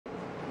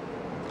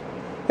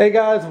Hey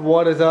guys,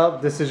 what is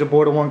up? This is your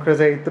boy the one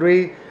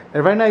Chris83,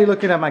 and right now you're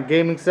looking at my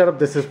gaming setup.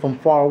 This is from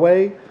far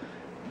away.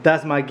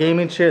 That's my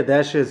gaming chair.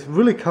 That shit is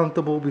really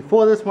comfortable.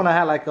 Before this one I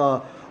had like a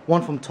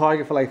one from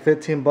Target for like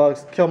 15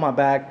 bucks. Killed my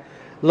back.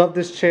 Love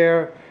this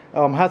chair.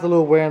 Has a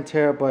little wear and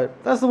tear,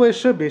 but that's the way it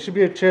should be. It should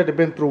be a chair that's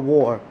been through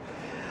war.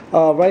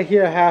 Right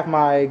here I have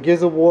my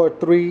Gears of War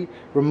 3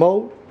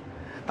 remote.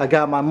 I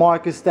got my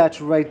Marcus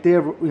statue right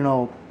there,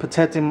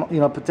 protecting my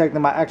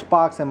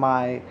Xbox and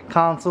my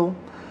console.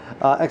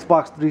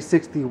 Xbox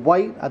 360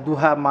 white. I do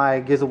have my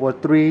Gears of War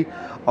 3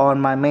 on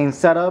my main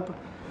setup.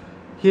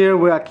 Here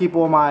where I keep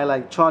all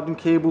my charging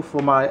cable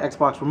for my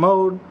Xbox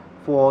remote,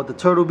 for the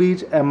Turtle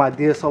Beach, and my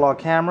DSLR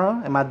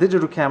camera, and my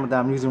digital camera that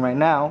I'm using right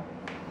now.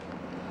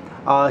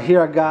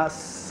 Here I got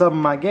some of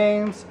my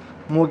games.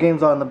 More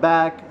games are in the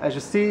back. As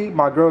you see,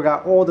 my girl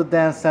got all the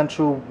Dance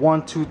Central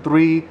 1, 2,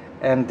 3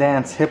 and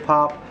Dance Hip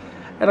Hop.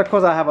 And of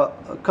course I have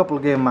a couple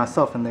of games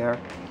myself in there.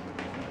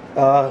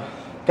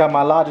 Got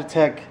my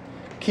Logitech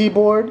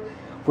keyboard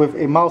with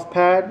a mouse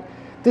pad.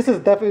 This is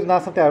definitely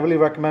not something I really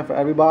recommend for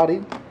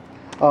everybody.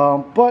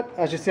 But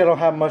as you see, I don't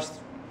have much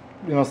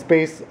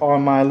space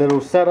on my little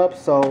setup,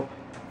 so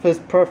fits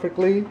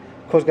perfectly.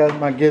 Of course, got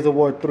my Gears of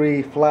War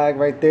 3 flag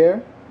right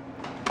there.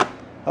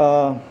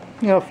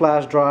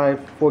 Flash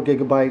drive, 4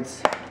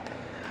 gigabytes.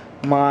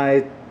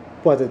 My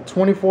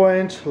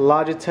 24-inch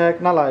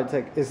Logitech, not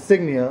Logitech,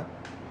 Insignia.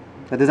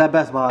 That is at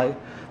Best Buy.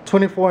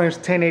 24-inch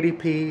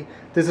 1080p.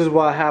 This is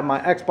where I have my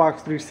Xbox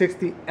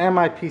 360 and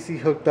my PC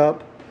hooked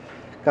up.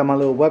 Got my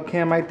little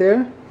webcam right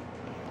there.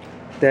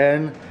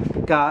 Then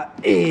got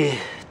a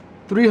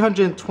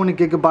 320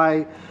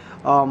 gigabyte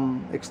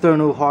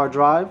external hard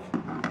drive.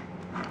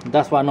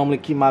 That's where I normally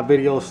keep my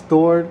videos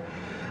stored.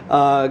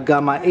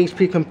 Got my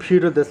HP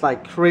computer that's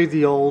like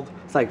crazy old.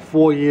 It's like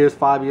 4 years,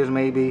 5 years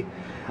maybe.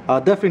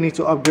 Definitely need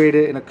to upgrade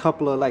it in a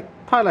couple of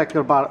probably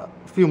about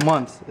a few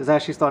months. It's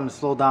actually starting to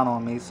slow down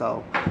on me.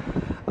 So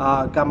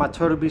got my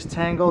Turtle Beach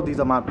Tango. These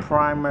are my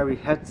primary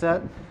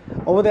headset.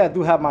 Over there I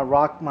do have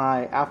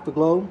my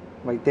Afterglow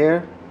right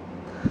there,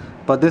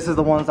 but this is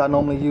the ones I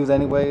normally use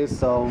anyways.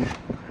 So,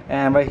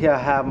 and right here I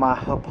have my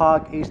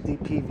Hapag HD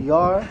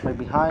PVR right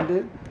behind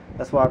it.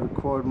 That's where I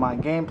record my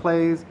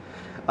gameplays.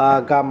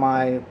 Got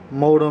my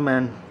modem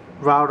and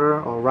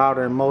router, or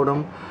router and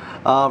modem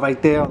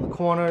right there on the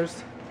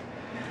corners.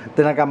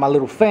 Then I got my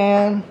little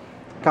fan.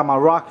 Got my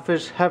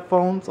Rockfish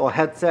headphones, or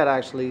headset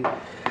actually.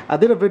 I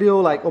did a video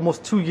like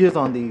almost 2 years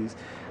on these.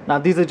 Now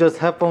these are just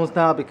headphones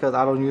now because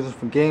I don't use them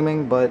for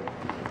gaming, but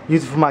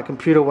use it for my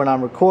computer when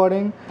I'm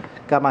recording.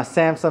 Got my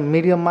Samsung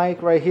medium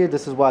mic right here.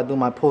 This is where I do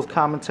my post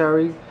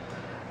commentary.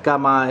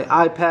 Got my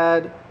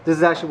iPad. This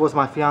is actually what's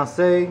my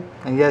fiance,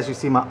 and yes, you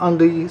see my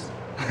undies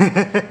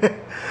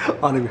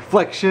on the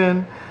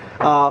reflection.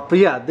 But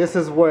yeah, this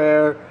is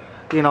where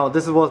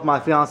this is what's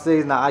my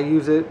fiance's. Now I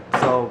use it.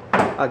 So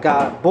I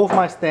got both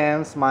my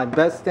stands, my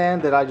bed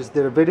stand that I just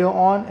did a video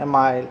on, and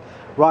my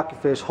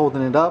Rocketfish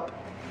holding it up.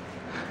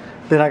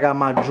 Then I got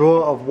my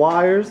drawer of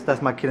wires.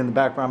 That's my kid in the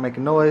background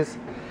making noise.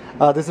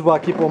 This is where I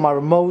keep all my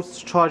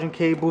remotes, charging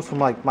cables from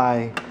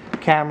my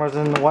cameras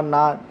and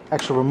whatnot,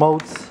 extra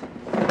remotes.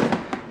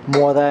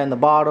 More of that in the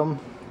bottom.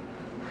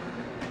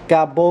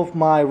 Got both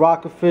my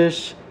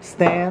Rocketfish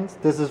stands.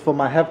 This is for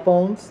my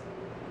headphones.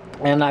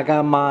 And I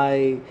got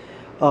my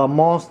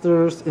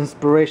Monsters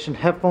Inspiration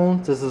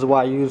headphones. This is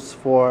what I use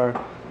for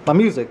my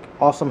music.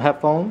 Awesome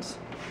headphones.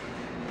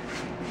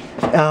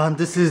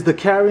 This is the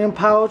carrying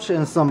pouch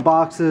and some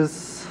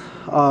boxes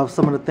of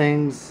some of the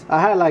things.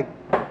 I had like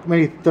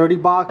maybe 30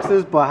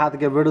 boxes, but I had to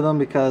get rid of them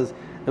because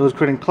it was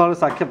creating clutter,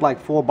 so I kept like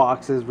 4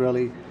 boxes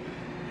really.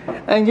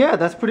 And yeah,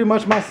 that's pretty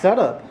much my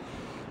setup.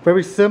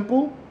 Very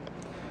simple.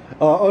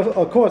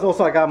 Of course,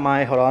 also I got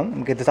my, hold on, let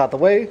me get this out the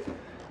way.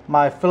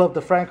 My Philip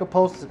DeFranco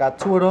posters. I got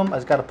 2 of them. I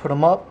just got to put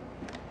them up.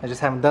 I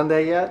just haven't done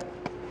that yet.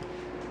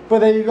 But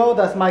there you go.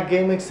 That's my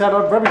gaming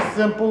setup. Very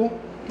simple.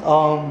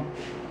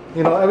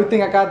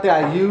 Everything I got there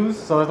I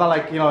use. So it's not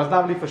like, it's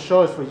not really for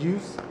show, it's for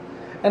use.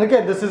 And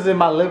again, this is in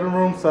my living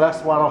room, so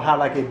that's why I don't have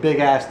like a big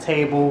ass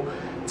table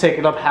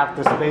taking up half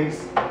the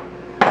space.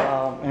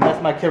 And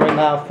that's my kid right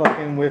now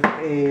fucking with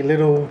a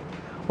little,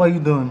 what are you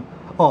doing?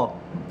 Oh,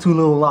 2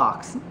 little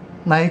locks.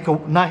 Now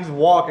he's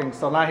walking,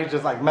 so now he's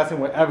just like messing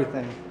with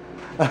everything.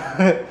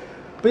 But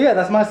yeah,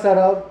 that's my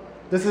setup.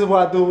 This is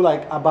what I do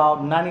like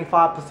about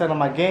 95% of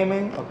my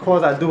gaming. Of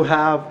course, I do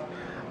have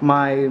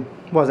my,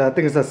 what is that? I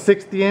think it's a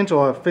 60-inch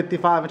or a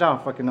 55-inch. I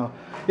don't fucking know.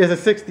 It's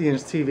a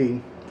 60-inch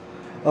TV.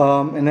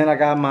 And then I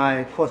got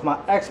of course, my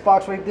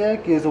Xbox right there,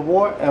 Gears of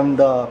War, and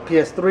the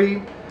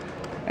PS3,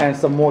 and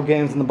some more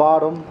games in the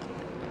bottom.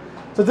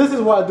 So this is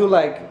what I do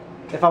like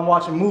if I'm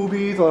watching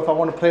movies, or if I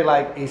want to play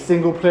like a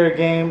single-player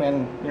game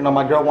and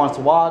my girl wants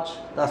to watch.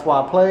 That's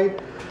why I play.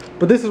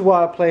 But this is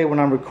why I play when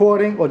I'm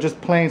recording, or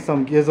just playing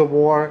some Gears of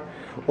War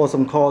or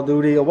some Call of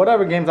Duty or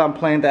whatever games I'm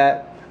playing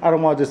that I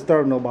don't want to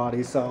disturb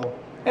nobody. So,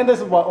 and this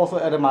is why I also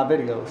edit my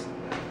videos.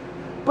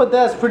 But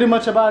that's pretty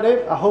much about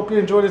it. I hope you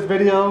enjoyed this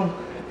video,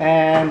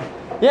 and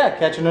yeah,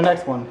 catch you in the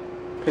next one.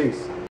 Peace.